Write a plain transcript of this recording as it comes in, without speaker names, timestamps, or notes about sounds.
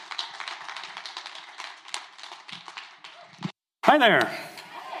Hi there.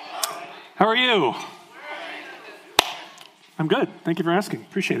 How are you? I'm good. Thank you for asking.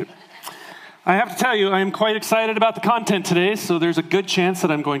 Appreciate it. I have to tell you, I am quite excited about the content today, so there's a good chance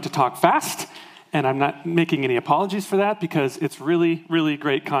that I'm going to talk fast, and I'm not making any apologies for that because it's really, really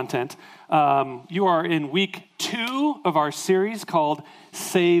great content. You are in week 2 of our series called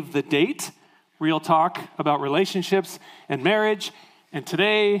Save the Date, real talk about relationships and marriage, and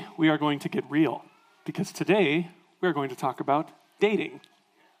today we are going to get real because today we are going to talk about dating.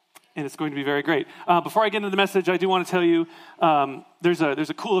 And it's going to be very great. Before I get into the message, I do want to tell you there's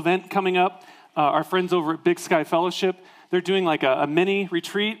a cool event coming up. Our friends over at Big Sky Fellowship, they're doing like a mini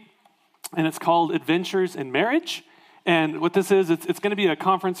retreat, and it's called Adventures in Marriage. And what this is, it's going to be a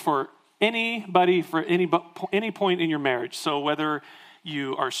conference for anybody for any point in your marriage. So whether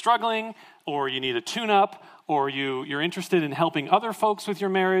you are struggling, or you need a tune-up, or you're interested in helping other folks with your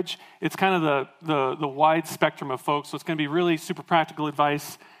marriage, it's kind of the wide spectrum of folks. So it's going to be really super practical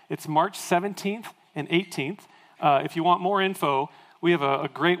advice. It's March 17th and 18th. If you want more info, we have a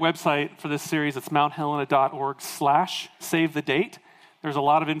great website for this series. It's mounthelena.org/save-the-date. There's a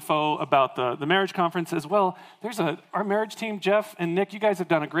lot of info about the marriage conference as well. Our marriage team, Jeff and Nick, you guys have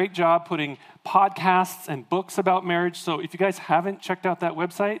done a great job putting podcasts and books about marriage. So if you guys haven't checked out that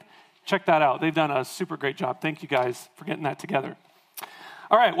website, check that out. They've done a super great job. Thank you guys for getting that together.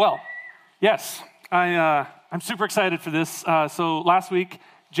 All right, well, yes, I'm super excited for this. So last week,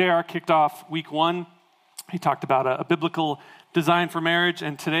 JR kicked off week 1. He talked about a biblical design for marriage.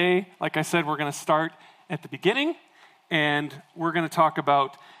 And today, like I said, we're going to start at the beginning. And we're going to talk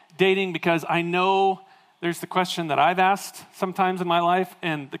about dating because I know there's the question that I've asked sometimes in my life.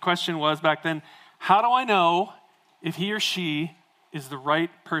 And the question was back then, how do I know if he or she is the right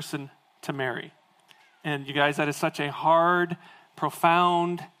person to marry? And you guys, that is such a hard,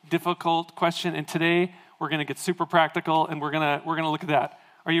 profound, difficult question. And today we're going to get super practical and we're going to look at that.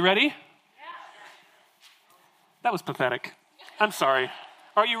 Are you ready? Yeah. That was pathetic. I'm sorry.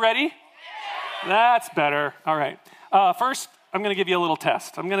 Are you ready? Yeah. That's better. All right. First, I'm going to give you a little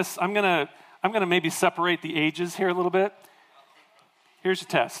test. I'm going to maybe separate the ages here a little bit. Here's a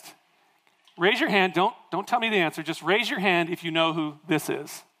test. Raise your hand. Don't tell me the answer. Just raise your hand if you know who this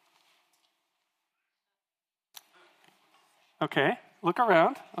is. Okay. Look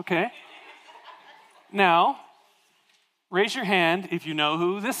around. Okay. Now, raise your hand if you know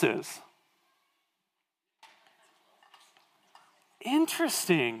who this is.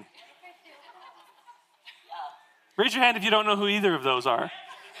 Interesting. Raise your hand if you don't know who either of those are.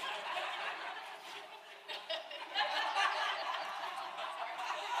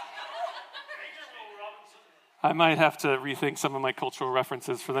 I might have to rethink some of my cultural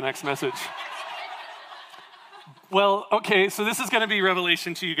references for the next message. Well, okay, so this is going to be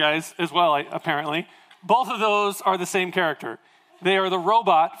revelation to you guys as well, apparently. Both of those are the same character. They are the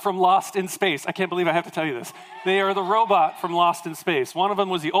robot from Lost in Space. I can't believe I have to tell you this. They are the robot from Lost in Space. One of them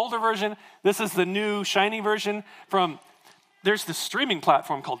was the older version. This is the new, shiny version there's this streaming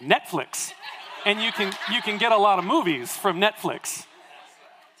platform called Netflix. And you can get a lot of movies from Netflix.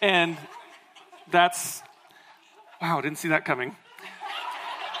 And that's, wow, didn't see that coming.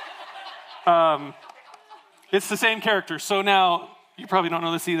 It's the same character. So now, you probably don't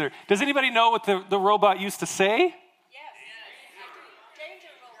know this either. Does anybody know what the robot used to say?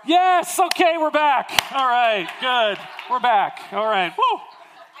 Yes, okay, we're back. All right, good. We're back. All right, woo.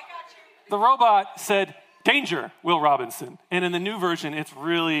 The robot said, "Danger, Will Robinson." And in the new version, it's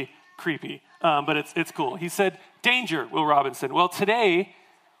really creepy, but it's cool. He said, "Danger, Will Robinson." Well, today,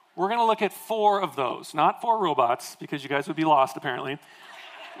 we're going to look at 4 of those. Not 4 robots, because you guys would be lost, apparently.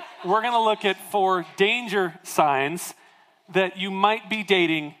 We're going to look at 4 danger signs that you might be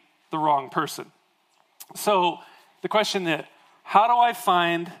dating the wrong person. So the question that, how do I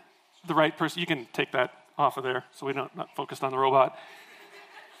find the right person? You can take that off of there so we're not focused on the robot.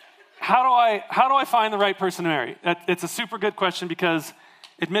 How do I find the right person to marry? It's a super good question because,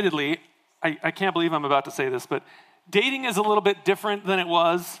 admittedly, I can't believe I'm about to say this, but dating is a little bit different than it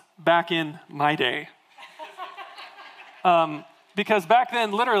was back in my day. Because back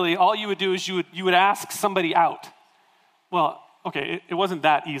then, literally, all you would do is you would ask somebody out. Well, okay, it wasn't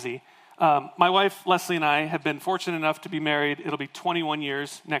that easy. My wife, Leslie, and I have been fortunate enough to be married. It'll be 21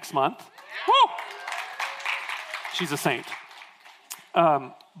 years next month. Woo! She's a saint.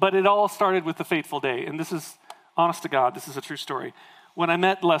 But it all started with the fateful day. And this is, honest to God, this is a true story. When I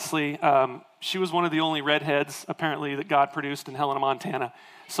met Leslie, she was one of the only redheads, apparently, that God produced in Helena, Montana.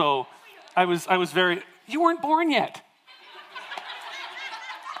 So I was very, you weren't born yet.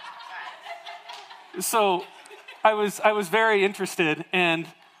 So I was very interested, and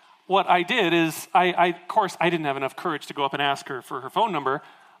what I did is, of course, I didn't have enough courage to go up and ask her for her phone number.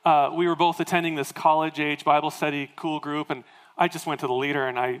 We were both attending this college-age Bible study cool group, and I just went to the leader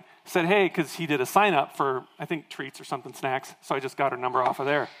and I said, hey, because he did a sign-up for, I think, treats or something, snacks, so I just got her number off of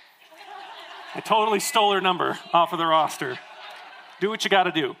there. I totally stole her number off of the roster. Do what you got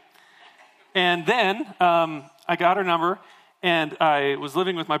to do. And then I got her number, and I was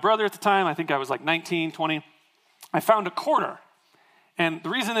living with my brother at the time. I think I was like 19, 20. I found a quarter. And the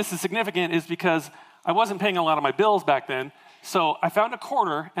reason this is significant is because I wasn't paying a lot of my bills back then. So I found a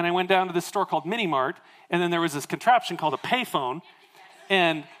quarter, and I went down to this store called Mini Mart, and then there was this contraption called a payphone,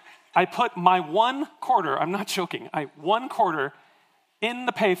 and I put my one quarter, I'm not joking, one quarter in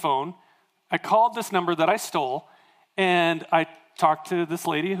the payphone. I called this number that I stole, and I talked to this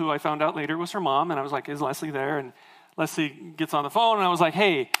lady who I found out later was her mom, and I was like, is Leslie there? And Leslie gets on the phone, and I was like,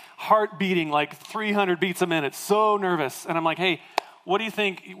 hey, heart beating like 300 beats a minute, so nervous. And I'm like, hey, what do you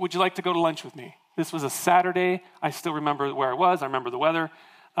think? Would you like to go to lunch with me? This was a Saturday. I still remember where I was. I remember the weather.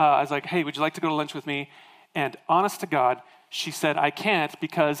 I was like, hey, would you like to go to lunch with me? And honest to God, she said, I can't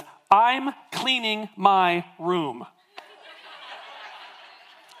because I'm cleaning my room.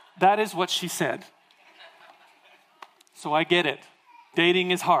 That is what she said. So I get it. Dating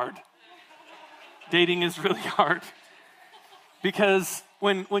is hard. Dating is really hard. Because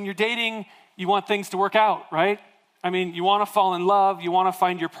when you're dating, you want things to work out, right? I mean, you want to fall in love. You want to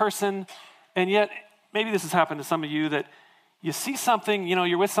find your person. And yet, maybe this has happened to some of you, that you see something,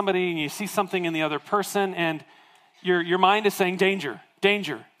 you're with somebody and you see something in the other person, and your mind is saying, danger,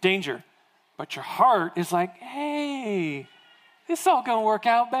 danger, danger. But your heart is like, hey, it's all going to work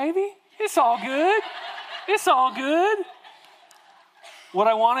out, baby. It's all good. It's all good. What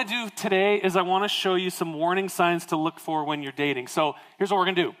I want to do today is I want to show you some warning signs to look for when you're dating. So here's what we're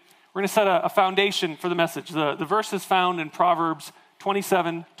going to do. We're going to set a foundation for the message. The verse is found in Proverbs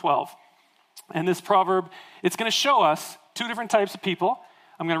 27:12. And this proverb, it's going to show us two different types of people.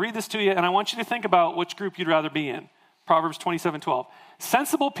 I'm going to read this to you, and I want you to think about which group you'd rather be in. Proverbs 27:12.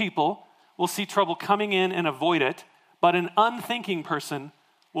 Sensible people will see trouble coming in and avoid it, but an unthinking person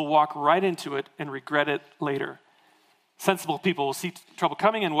will walk right into it and regret it later. Sensible people will see trouble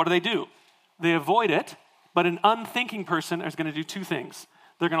coming in. What do? They avoid it, but an unthinking person is going to do two things.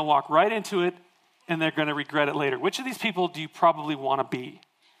 They're going to walk right into it, and they're going to regret it later. Which of these people do you probably want to be?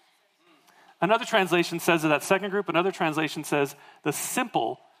 Another translation says of that second group, another translation says, the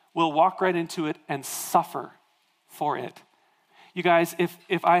simple will walk right into it and suffer for it. You guys,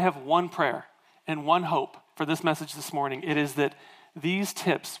 if I have one prayer and one hope for this message this morning, it is that these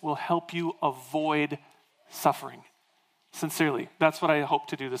tips will help you avoid suffering. Sincerely, that's what I hope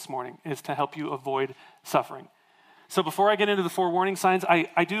to do this morning, is to help you avoid suffering. So before I get into the four warning signs, I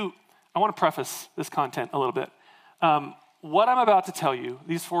want to preface this content a little bit. What I'm about to tell you,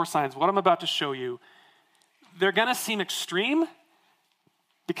 these four signs, what I'm about to show you, they're going to seem extreme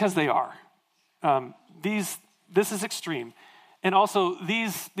because they are. This is extreme. And also,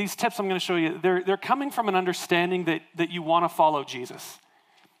 these tips I'm going to show you, they're coming from an understanding that you want to follow Jesus.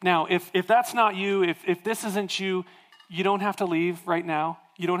 Now, if that's not you, if this isn't you, you don't have to leave right now.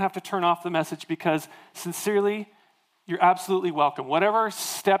 You don't have to turn off the message, because sincerely, you're absolutely welcome. Whatever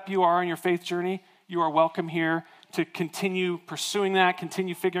step you are in your faith journey, you are welcome here to continue pursuing that,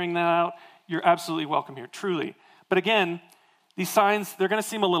 continue figuring that out. You're absolutely welcome here, truly. But again, these signs, they're going to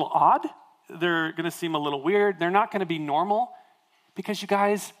seem a little odd. They're going to seem a little weird. They're not going to be normal, because you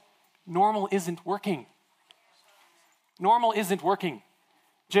guys, normal isn't working. Normal isn't working.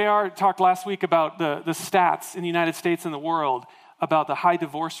 JR talked last week about the stats in the United States and the world, about the high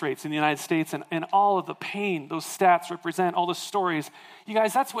divorce rates in the United States and all of the pain those stats represent, all the stories. You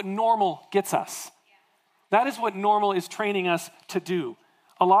guys, that's what normal gets us. That is what normal is training us to do.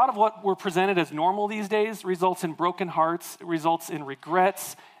 A lot of what we're presented as normal these days results in broken hearts, it results in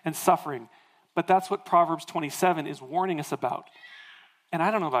regrets and suffering. But that's what Proverbs 27 is warning us about. And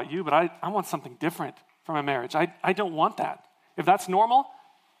I don't know about you, but I want something different from a marriage. I don't want that. If that's normal,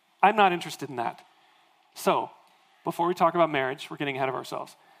 I'm not interested in that. So, before we talk about marriage, we're getting ahead of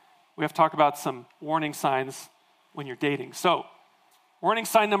ourselves. We have to talk about some warning signs when you're dating. So, warning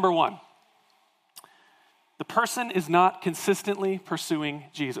sign number 1. The person is not consistently pursuing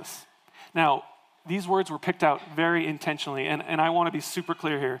Jesus. Now, these words were picked out very intentionally, and I want to be super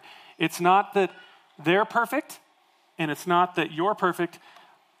clear here. It's not that they're perfect, and it's not that you're perfect,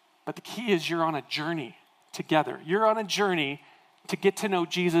 but the key is you're on a journey together. You're on a journey to get to know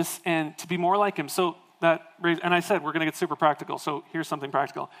Jesus and to be more like him. So and I said we're going to get super practical, so here's something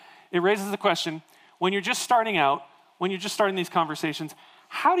practical. It raises the question, when you're just starting out, when you're just starting these conversations,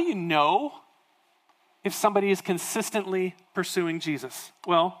 how do you know if somebody is consistently pursuing Jesus?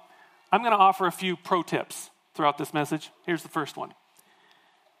 Well, I'm going to offer a few pro tips throughout this message. Here's the first one.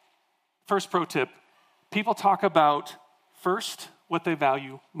 First pro tip, people talk about first what they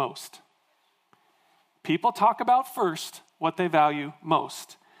value most. People talk about first what they value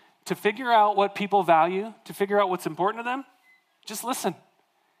most. To figure out what people value, to figure out what's important to them, just listen.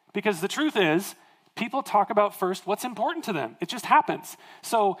 Because the truth is, people talk about first what's important to them. It just happens.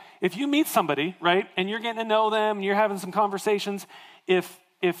 So if you meet somebody, right, and you're getting to know them, and you're having some conversations, if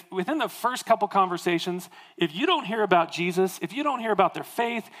within the first couple conversations, if you don't hear about Jesus, if you don't hear about their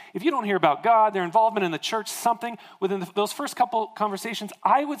faith, if you don't hear about God, their involvement in the church, something within those first couple conversations,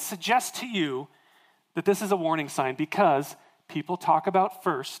 I would suggest to you that this is a warning sign because people talk about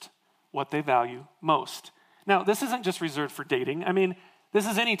first what they value most. Now, this isn't just reserved for dating. I mean, this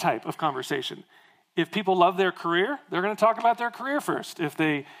is any type of conversation. If people love their career, they're going to talk about their career first. If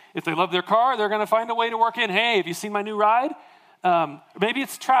they love their car, they're going to find a way to work in, hey, have you seen my new ride? Maybe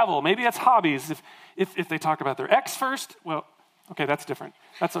it's travel. Maybe it's hobbies. If they talk about their ex first, well, okay, that's different.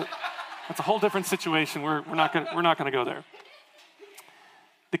 That's a whole different situation. We're not going to go there.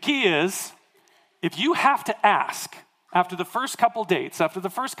 The key is, if you have to ask after the first couple dates, after the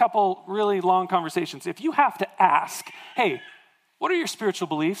first couple really long conversations, if you have to ask, hey, what are your spiritual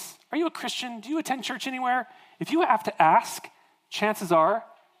beliefs? Are you a Christian? Do you attend church anywhere? If you have to ask, chances are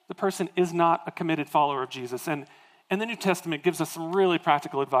the person is not a committed follower of Jesus. And the New Testament gives us some really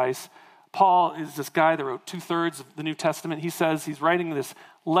practical advice. Paul is this guy that wrote 2/3 of the New Testament. He says, he's writing this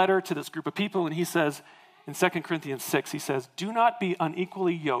letter to this group of people, and he says in 2 Corinthians 6, he says, do not be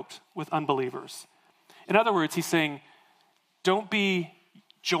unequally yoked with unbelievers. In other words, he's saying, don't be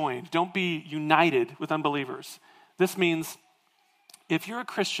joined, don't be united with unbelievers. This means if you're a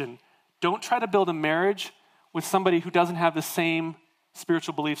Christian, don't try to build a marriage with somebody who doesn't have the same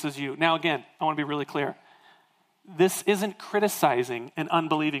spiritual beliefs as you. Now, again, I want to be really clear. This isn't criticizing an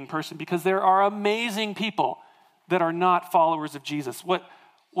unbelieving person because there are amazing people that are not followers of Jesus.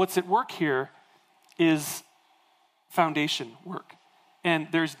 What's at work here is foundation work. And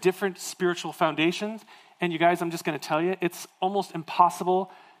there's different spiritual foundations. And you guys, I'm just going to tell you, it's almost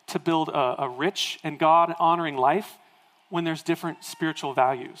impossible to build a rich and God-honoring life when there's different spiritual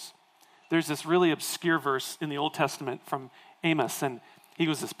values. There's this really obscure verse in the Old Testament from Amos, and he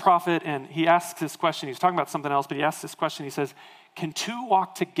was this prophet, and he asks this question. He's talking about something else, but he asks this question. He says, can two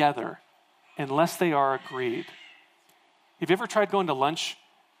walk together unless they are agreed? Have you ever tried going to lunch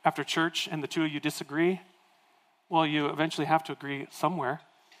after church and the two of you disagree? Well, you eventually have to agree somewhere,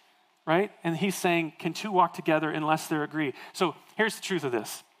 right? And he's saying, can two walk together unless they're agreed? So here's the truth of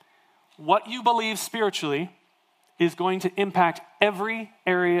this. What you believe spiritually is going to impact every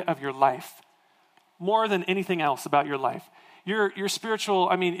area of your life more than anything else about your life. Your spiritual,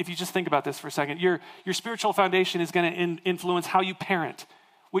 I mean, if you just think about this for a second, your spiritual foundation is going to influence how you parent.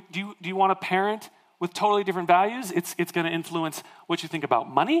 Do you want to parent with totally different values? It's going to influence what you think about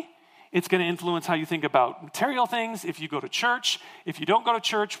money. It's going to influence how you think about material things. If you go to church, if you don't go to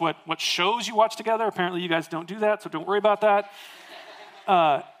church, what shows you watch together. Apparently you guys don't do that, so don't worry about that.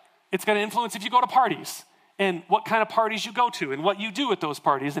 It's going to influence if you go to parties and what kind of parties you go to and what you do at those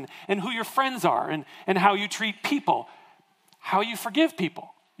parties and who your friends are and how you treat people. How you forgive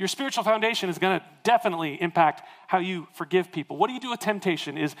people. Your spiritual foundation is going to definitely impact how you forgive people. What do you do with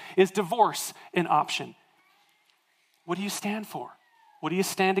temptation? Is divorce an option? What do you stand for? What do you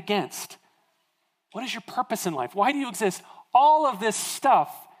stand against? What is your purpose in life? Why do you exist? All of this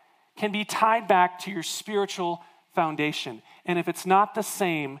stuff can be tied back to your spiritual foundation. And if it's not the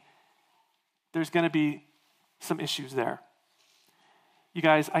same, there's going to be some issues there. You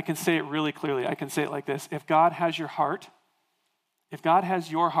guys, I can say it really clearly. I can say it like this. If God has your heart,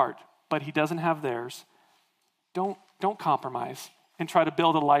 but he doesn't have theirs, don't compromise and try to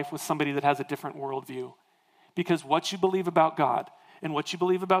build a life with somebody that has a different worldview. Because what you believe about God and what you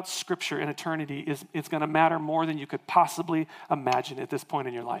believe about Scripture and eternity is going to matter more than you could possibly imagine at this point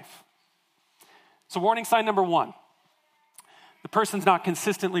in your life. So warning sign number 1, the person's not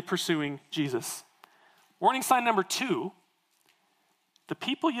consistently pursuing Jesus. Warning sign number 2, the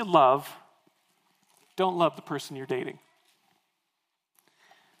people you love don't love the person you're dating.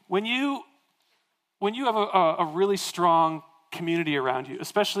 When you have a really strong community around you,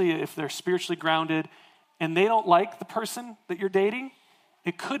 especially if they're spiritually grounded and they don't like the person that you're dating,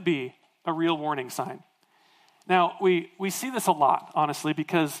 it could be a real warning sign. Now, we see this a lot, honestly,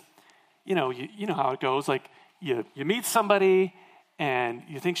 because you know how it goes. Like you meet somebody and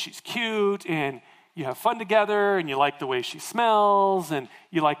you think she's cute and you have fun together and you like the way she smells and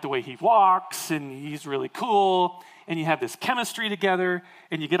you like the way he walks and he's really cool and you have this chemistry together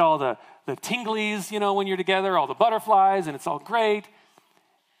and you get all the tinglies, when you're together, all the butterflies, and it's all great.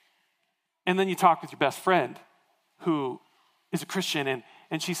 And then you talk with your best friend who is a Christian,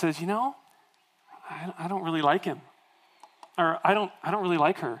 and she says, I don't really like him. Or I don't really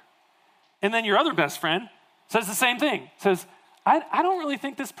like her. And then your other best friend says the same thing, says, I don't really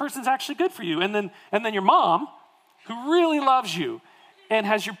think this person's actually good for you. And then your mom, who really loves you and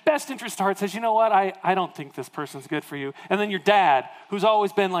has your best interest at heart, says, you know what, I don't think this person's good for you. And then your dad, who's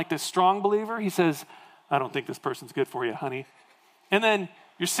always been like this strong believer, he says, I don't think this person's good for you, honey. And then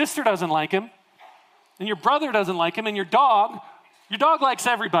your sister doesn't like him, and your brother doesn't like him, and your dog likes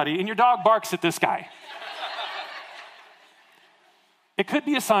everybody, and your dog barks at this guy. It could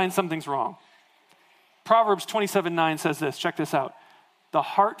be a sign something's wrong. Proverbs 27:9 says this, check this out. The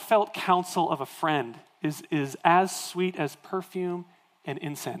heartfelt counsel of a friend is as sweet as perfume and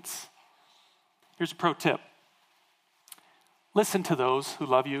incense. Here's a pro tip. Listen to those who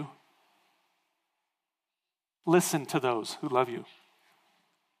love you. Listen to those who love you.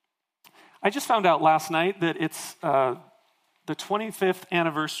 I just found out last night that it's the 25th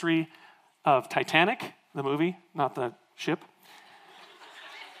anniversary of Titanic, the movie, not the ship.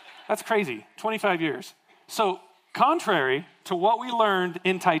 That's crazy, 25 years. So contrary to what we learned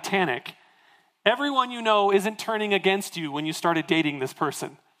in Titanic, everyone you know isn't turning against you when you started dating this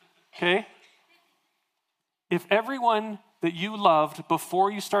person, okay? If everyone that you loved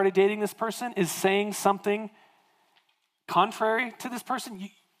before you started dating this person is saying something contrary to this person,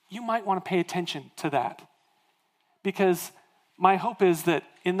 you might want to pay attention to that. Because my hope is that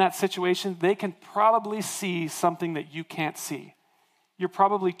in that situation, they can probably see something that you can't see. You're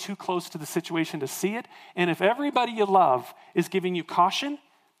probably too close to the situation to see it. And if everybody you love is giving you caution,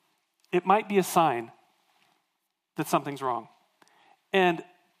 it might be a sign that something's wrong. And,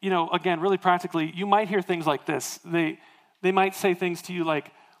 again, really practically, you might hear things like this. They might say things to you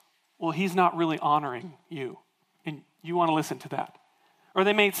like, well, he's not really honoring you. And you want to listen to that. Or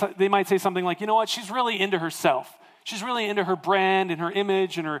they might say something like, you know what, she's really into herself. She's really into her brand and her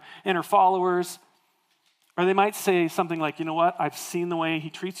image and her followers. Or they might say something like, you know what, I've seen the way he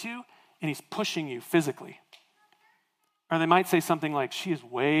treats you, and he's pushing you physically. Or they might say something like, she is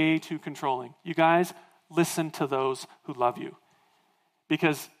way too controlling. You guys, listen to those who love you.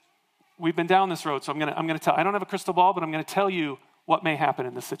 Because we've been down this road, so I'm gonna tell. I don't have a crystal ball, but I'm gonna tell you what may happen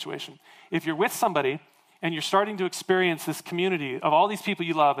in this situation. If you're with somebody and you're starting to experience this community of all these people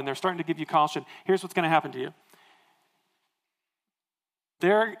you love, and they're starting to give you caution, here's what's gonna happen to you.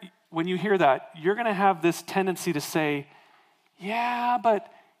 When you hear that, you're going to have this tendency to say, yeah, but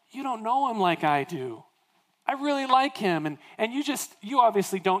you don't know him like I do. I really like him, and you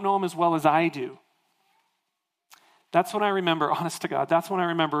obviously don't know him as well as I do. That's when I remember, honest to God, that's when I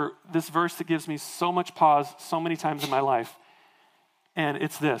remember this verse that gives me so much pause so many times in my life. And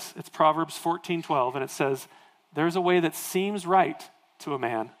it's this. It's Proverbs 14:12, and it says, there's a way that seems right to a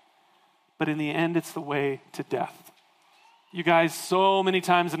man, but in the end it's the way to death. You guys, so many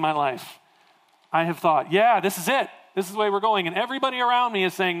times in my life, I have thought, yeah, this is it. This is the way we're going. And everybody around me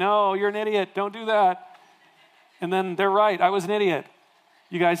is saying, no, you're an idiot. Don't do that. And then they're right. I was an idiot.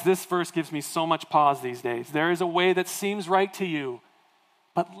 You guys, this verse gives me so much pause these days. There is a way that seems right to you,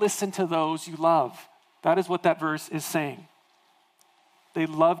 but listen to those you love. That is what that verse is saying. They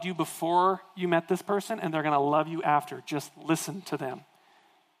loved you before you met this person, and they're going to love you after. Just listen to them.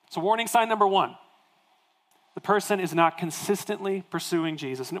 So warning sign number 1. The person is not consistently pursuing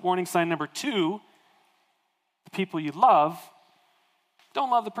Jesus. And warning sign number 2, the people you love don't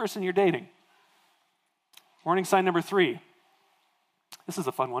love the person you're dating. Warning sign number 3, this is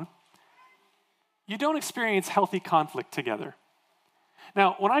a fun one. You don't experience healthy conflict together.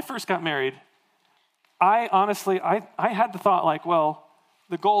 Now, when I first got married, I honestly had the thought like, well,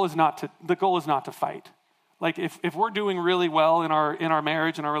 the goal is not to fight. Like if we're doing really well in our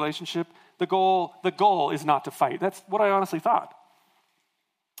marriage and our relationship, the goal is not to fight. That's what I honestly thought.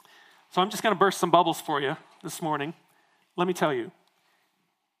 So I'm just going to burst some bubbles for you this morning. Let me tell you,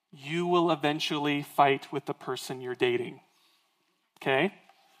 you will eventually fight with the person you're dating. Okay?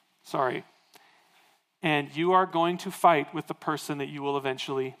 Sorry. And you are going to fight with the person that you will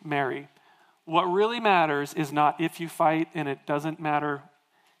eventually marry. What really matters is not if you fight, and it doesn't matter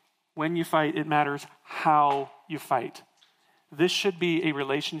when you fight, it matters how you fight. This should be a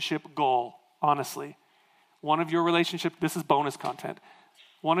relationship goal, honestly. This is bonus content.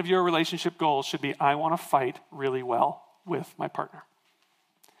 One of your relationship goals should be, I want to fight really well with my partner.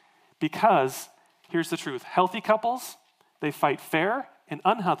 Because, here's the truth, healthy couples, they fight fair, and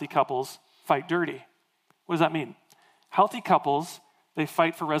unhealthy couples fight dirty. What does that mean? Healthy couples, they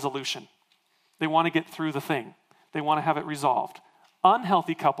fight for resolution. They want to get through the thing. They want to have it resolved.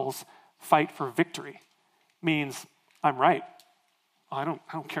 Unhealthy couples fight for victory. Means, I'm right. I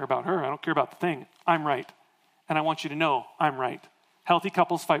don't care about her. I don't care about the thing. I'm right. And I want you to know I'm right. Healthy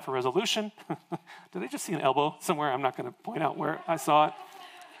couples fight for resolution. Did I just see an elbow somewhere? I'm not going to point out where I saw it.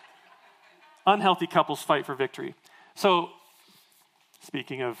 Unhealthy couples fight for victory. So,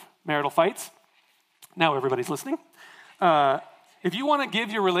 speaking of marital fights, now everybody's listening. If you want to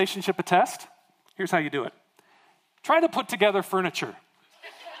give your relationship a test, here's how you do it. Try to put together furniture.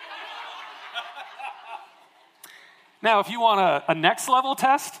 Now, if you want a next level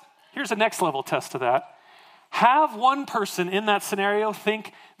test, here's a next level test to that. Have one person in that scenario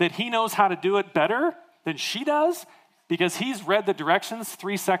think that he knows how to do it better than she does because he's read the directions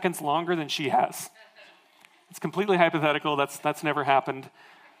 3 seconds longer than she has. It's completely hypothetical. That's never happened.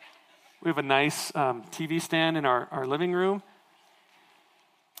 We have a nice TV stand in our living room.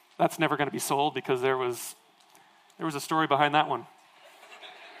 That's never going to be sold because there was a story behind that one.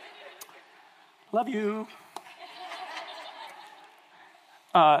 Love you.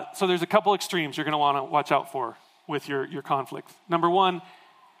 So there's a couple extremes you're going to want to watch out for with your conflict. Number one,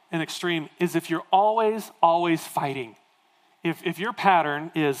 an extreme is if you're always fighting. If your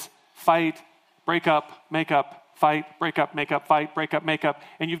pattern is fight, break up, make up, fight, break up, make up, fight, break up, make up,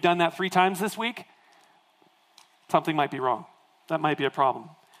 and you've done that 3 times this week, something might be wrong. That might be a problem.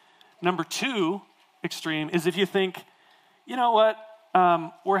 Number 2 extreme is if you think, you know what,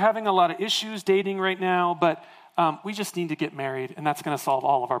 we're having a lot of issues dating right now, but we just need to get married, and that's going to solve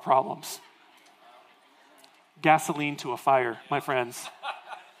all of our problems. Gasoline to a fire, my friends.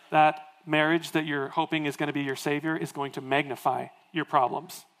 That marriage that you're hoping is going to be your savior is going to magnify your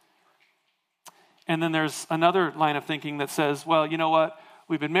problems. And then there's another line of thinking that says, well, you know what?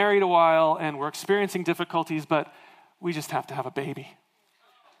 We've been married a while, and we're experiencing difficulties, but we just have to have a baby.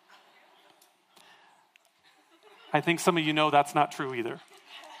 I think some of you know that's not true either.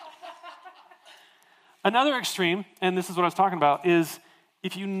 Another extreme, and this is what I was talking about, is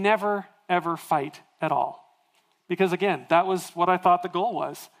if you never, ever fight at all. Because again, that was what I thought the goal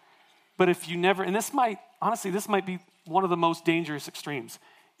was. But if you never, and this might be one of the most dangerous extremes.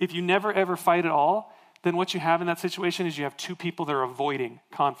 If you never, ever fight at all, then what you have in that situation is you have 2 people that are avoiding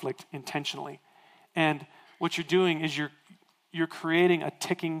conflict intentionally. And what you're doing is you're creating a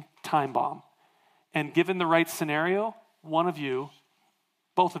ticking time bomb. And given the right scenario, both of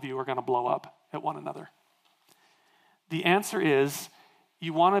you are going to blow up at one another. The answer is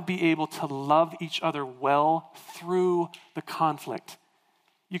you want to be able to love each other well through the conflict.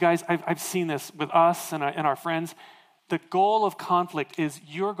 You guys, I've seen this with us and our friends. The goal of conflict is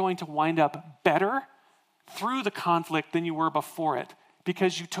you're going to wind up better through the conflict than you were before it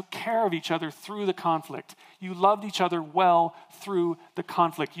because you took care of each other through the conflict. You loved each other well through the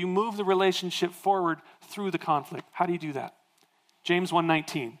conflict. You move the relationship forward through the conflict. How do you do that? James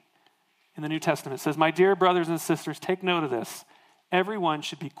 1:19 in the New Testament says, "My dear brothers and sisters, take note of this. Everyone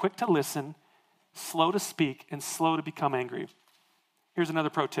should be quick to listen, slow to speak, and slow to become angry." Here's another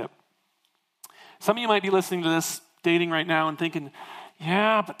pro tip. Some of you might be listening to this dating right now and thinking,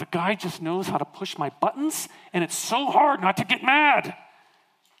 yeah, but the guy just knows how to push my buttons, and it's so hard not to get mad.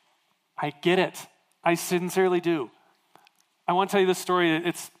 I get it. I sincerely do. I want to tell you this story.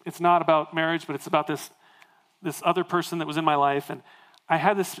 It's not about marriage, but it's about this other person that was in my life. And I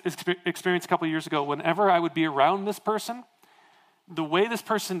had this experience a couple of years ago. Whenever I would be around this person, the way this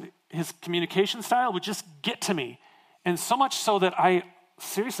person, his communication style would just get to me. And so much so that I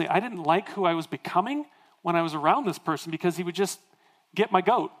didn't like who I was becoming when I was around this person because he would just get my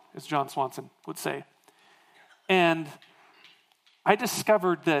goat, as John Swanson would say. And I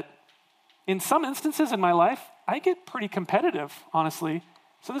discovered that in some instances in my life, I get pretty competitive, honestly.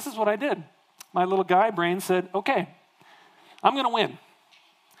 So this is what I did. My little guy brain said, okay, I'm going to win.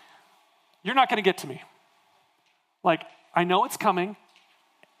 You're not going to get to me. Like, I know it's coming,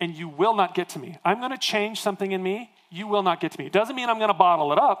 and you will not get to me. I'm going to change something in me. You will not get to me. It doesn't mean I'm going to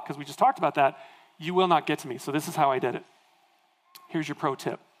bottle it up, because we just talked about that. You will not get to me. So this is how I did it. Here's your pro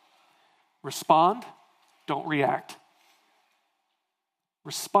tip. Respond, don't react.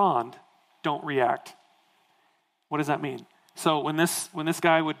 Respond, don't react. What does that mean? So when this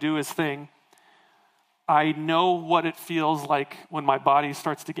guy would do his thing, I know what it feels like when my body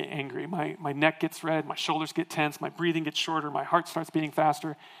starts to get angry. My neck gets red, my shoulders get tense, my breathing gets shorter, my heart starts beating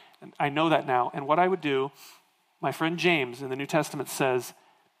faster. And I know that now. And what I would do, my friend James in the New Testament says,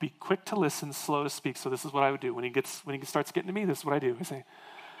 be quick to listen, slow to speak. So this is what I would do. When he starts getting to me, this is what I do. I say,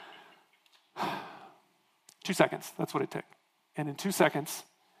 2 seconds. That's what it took. And in 2 seconds,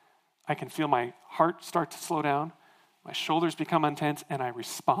 I can feel my heart start to slow down, my shoulders become intense, and I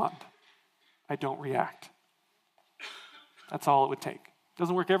respond. I don't react. That's all it would take. It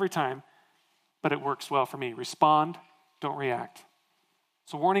doesn't work every time, but it works well for me. Respond, don't react.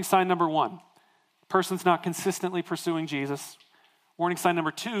 So warning sign number 1, the person's not consistently pursuing Jesus. Warning sign number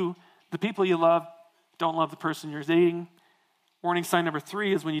 2, the people you love don't love the person you're dating. Warning sign number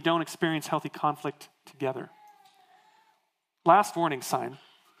 3 is when you don't experience healthy conflict together. Last warning sign.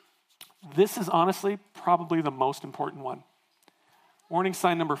 This is honestly probably the most important one. Warning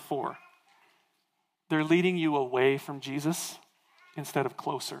sign number 4. They're leading you away from Jesus instead of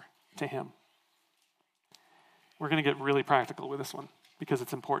closer to him. We're going to get really practical with this one because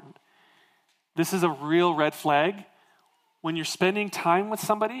it's important. This is a real red flag when you're spending time with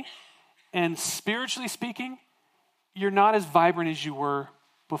somebody and spiritually speaking, you're not as vibrant as you were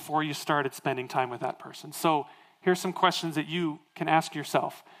before you started spending time with that person. So here's some questions that you can ask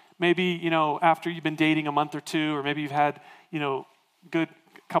yourself. Maybe, after you've been dating a month or two, or maybe you've had, good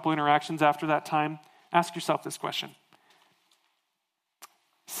couple interactions after that time, ask yourself this question.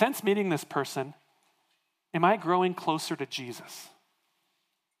 Since meeting this person, am I growing closer to Jesus?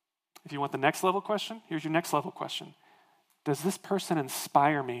 If you want the next level question, here's your next level question. Does this person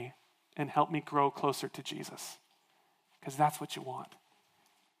inspire me and help me grow closer to Jesus? Because that's what you want.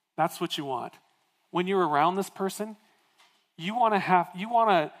 That's what you want. When you're around this person, you want to have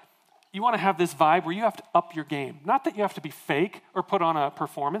this vibe where you have to up your game. Not that you have to be fake or put on a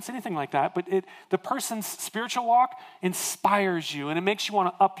performance, anything like that, but the person's spiritual walk inspires you and it makes you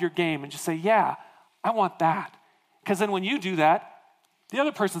want to up your game and just say, yeah, I want that. Because then when you do that, the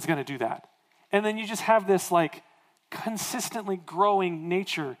other person's going to do that. And then you just have this consistently growing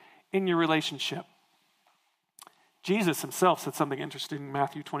nature in your relationship. Jesus himself said something interesting in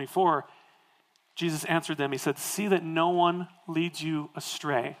Matthew 24. Jesus answered them. He said, see that no one leads you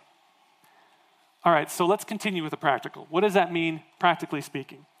astray. All right, so let's continue with the practical. What does that mean, practically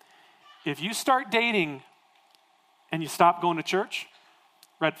speaking? If you start dating and you stop going to church,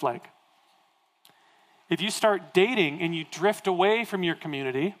 red flag. If you start dating and you drift away from your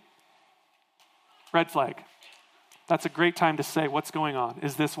community, red flag. That's a great time to say, what's going on?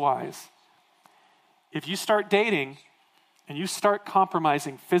 Is this wise? If you start dating and you start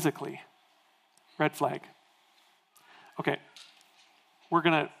compromising physically, red flag. Okay,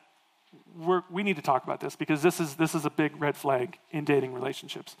 we need to talk about this because this is a big red flag in dating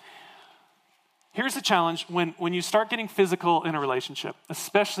relationships. Here's the challenge when you start getting physical in a relationship,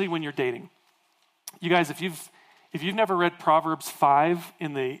 especially when you're dating. You guys, if you've never read Proverbs 5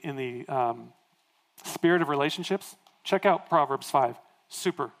 in the spirit of relationships, check out Proverbs 5.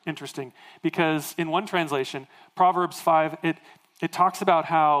 Super interesting because in one translation, Proverbs 5, it talks about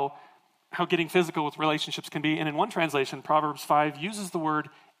how getting physical with relationships can be, and in one translation, Proverbs 5 uses the word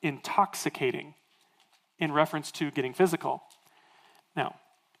intoxicating in reference to getting physical. Now,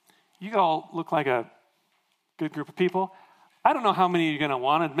 you all look like a good group of people. I don't know how many of you are going to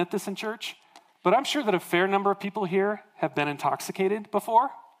want to admit this in church, but I'm sure that a fair number of people here have been intoxicated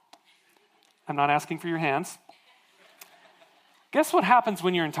before. I'm not asking for your hands. Guess what happens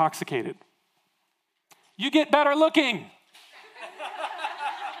when you're intoxicated? You get better looking.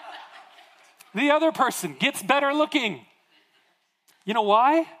 The other person gets better looking. You know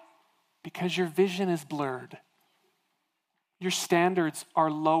why? Because your vision is blurred. Your standards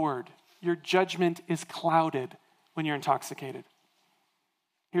are lowered. Your judgment is clouded when you're intoxicated.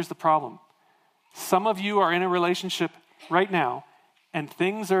 Here's the problem. Some of you are in a relationship right now, and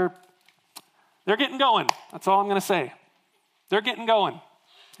they're getting going. That's all I'm going to say. They're getting going.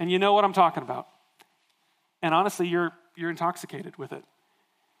 And you know what I'm talking about. And honestly, you're intoxicated with it.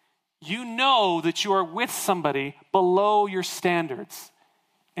 You know that you are with somebody below your standards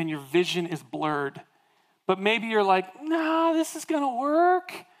and your vision is blurred. But maybe you're like, nah, this is going to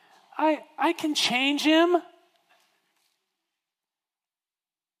work. I can change him.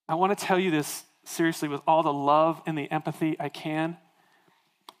 I want to tell you this seriously with all the love and the empathy I can.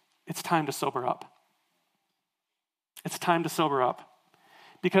 It's time to sober up. It's time to sober up.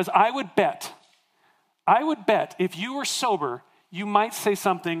 Because I would bet if you were sober, you might say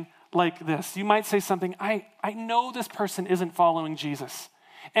something like this. You might say something, I know this person isn't following Jesus.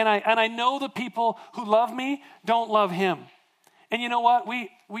 And I know the people who love me don't love him. And you know what?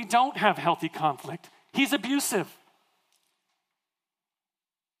 We don't have healthy conflict. He's abusive.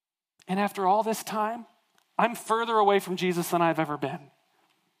 And after all this time, I'm further away from Jesus than I've ever been.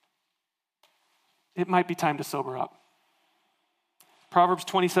 It might be time to sober up. Proverbs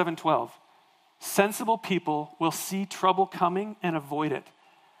 27:12. Sensible people will see trouble coming and avoid it,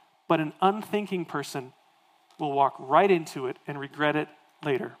 but an unthinking person will walk right into it and regret it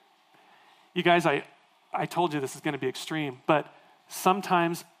later. You guys, I told you this is going to be extreme, but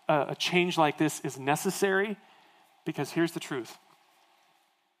sometimes a change like this is necessary because here's the truth.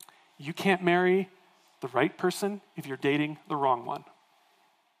 You can't marry the right person if you're dating the wrong one.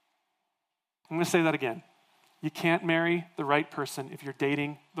 I'm going to say that again. You can't marry the right person if you're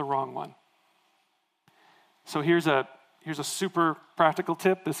dating the wrong one. So here's a super practical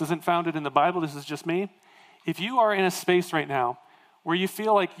tip. This isn't founded in the Bible. This is just me. If you are in a space right now where you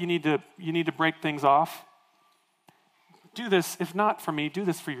feel like you need to break things off, do this. If not for me, do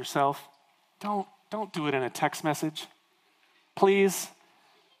this for yourself. Don't do it in a text message. Please.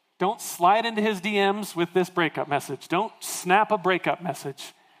 Don't slide into his DMs with this breakup message. Don't snap a breakup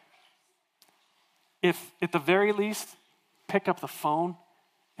message. If, at the very least, pick up the phone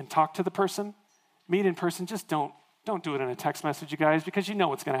and talk to the person, meet in person, just don't do it in a text message, you guys, because you know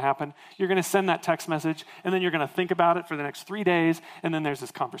what's going to happen. You're going to send that text message, and then you're going to think about it for the next 3 days, and then there's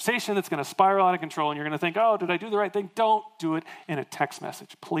this conversation that's going to spiral out of control, and you're going to think, oh, did I do the right thing? Don't do it in a text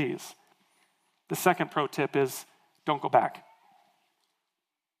message, please. The second pro tip is don't go back.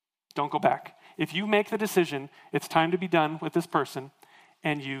 Don't go back. If you make the decision, it's time to be done with this person,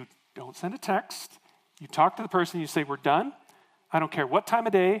 and you don't send a text, you talk to the person, you say, we're done. I don't care what time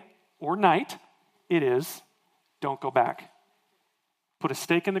of day or night it is, don't go back. Put a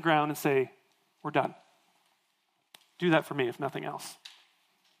stake in the ground and say, we're done. Do that for me, if nothing else.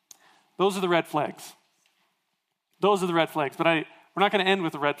 Those are the red flags. Those are the red flags, but we're not going to end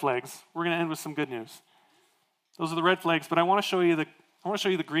with the red flags. We're going to end with some good news. Those are the red flags, but I want to show you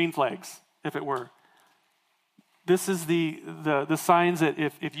the green flags, if it were. This is the signs that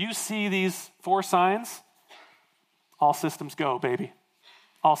if you see these 4 signs, all systems go, baby.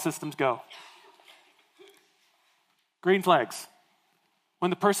 All systems go. Green flags. When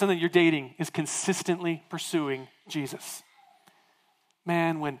the person that you're dating is consistently pursuing Jesus.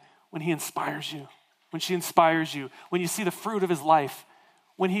 Man, when he inspires you, when she inspires you, when you see the fruit of his life,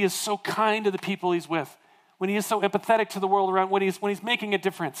 when he is so kind to the people he's with, when he is so empathetic to the world around, when he's making a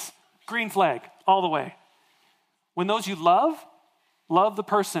difference. Green flag, all the way. When those you love the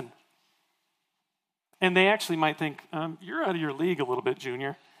person. And they actually might think, you're out of your league a little bit,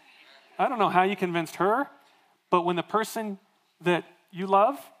 Junior. I don't know how you convinced her, but when the person that you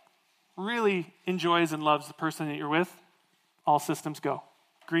love really enjoys and loves the person that you're with, all systems go.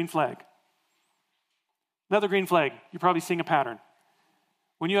 Green flag. Another green flag, you're probably seeing a pattern.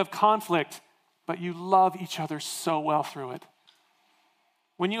 When you have conflict, but you love each other so well through it.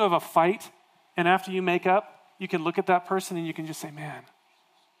 When you have a fight, and after you make up, you can look at that person and you can just say, man,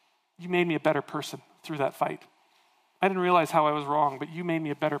 you made me a better person through that fight. I didn't realize how I was wrong, but you made me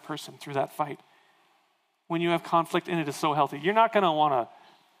a better person through that fight. When you have conflict, and it is so healthy. You're not going to want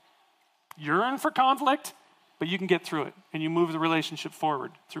to yearn for conflict, but you can get through it, and you move the relationship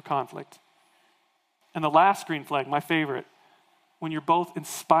forward through conflict. And the last green flag, my favorite, when you're both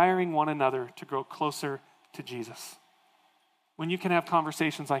inspiring one another to grow closer to Jesus. When you can have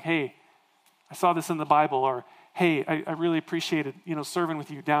conversations like, hey, I saw this in the Bible, or hey, I really appreciated, serving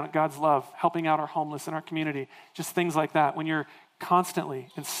with you down at God's Love, helping out our homeless in our community, just things like that. When you're constantly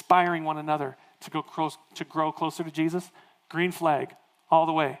inspiring one another to grow closer to Jesus, green flag all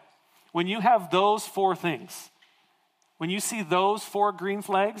the way. When you have those 4 things, when you see those 4 green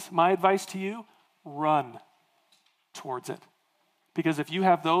flags, my advice to you, run towards it. Because if you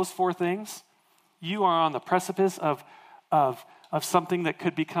have those 4 things, you are on the precipice of something that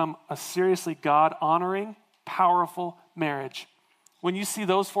could become a seriously God-honoring, powerful marriage. When you see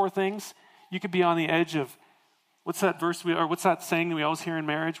those 4 things, you could be on the edge of, what's that saying that we always hear in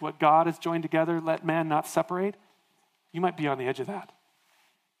marriage? What God has joined together, let man not separate. You might be on the edge of that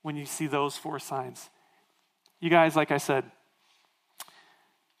when you see those 4 signs. You guys, like I said,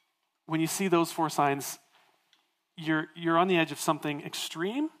 when you see those 4 signs, you're on the edge of something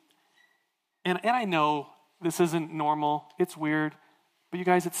extreme. And I know this isn't normal. It's weird. But you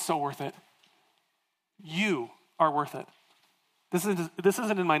guys, it's so worth it. You are worth it. This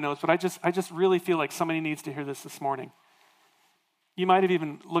isn't in my notes, but I just really feel like somebody needs to hear this morning. You might have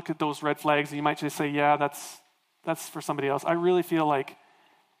even looked at those red flags and you might just say, yeah, that's for somebody else. I really feel like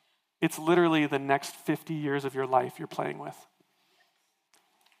it's literally the next 50 years of your life you're playing with.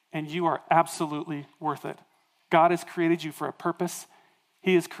 And you are absolutely worth it. God has created you for a purpose.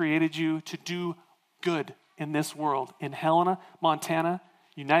 He has created you to do good in this world, in Helena, Montana,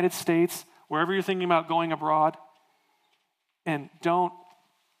 United States, wherever you're thinking about going abroad. And don't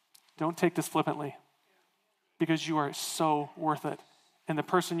take this flippantly, because you are so worth it. And the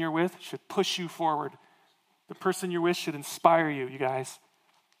person you're with should push you forward. The person you're with should inspire you, you guys.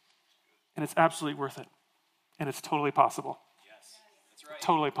 And it's absolutely worth it. And it's totally possible. Yes, that's right.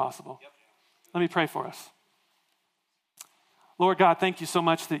 Totally possible. Yep. Let me pray for us. Lord God, thank you so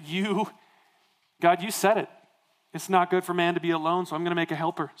much that you said it. It's not good for man to be alone, so I'm going to make a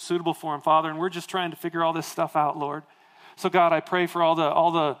helper suitable for him, Father. And we're just trying to figure all this stuff out, Lord. So God, I pray for all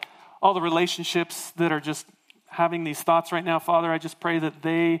all the relationships that are just having these thoughts right now, Father, I just pray that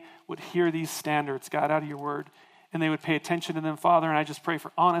they would hear these standards, God, out of your word, and they would pay attention to them, Father. And I just pray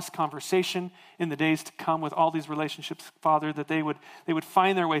for honest conversation in the days to come with all these relationships, Father, that they would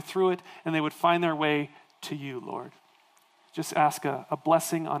find their way through it, and they would find their way to you, Lord. Just ask a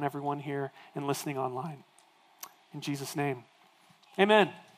blessing on everyone here and listening online. In Jesus' name, amen.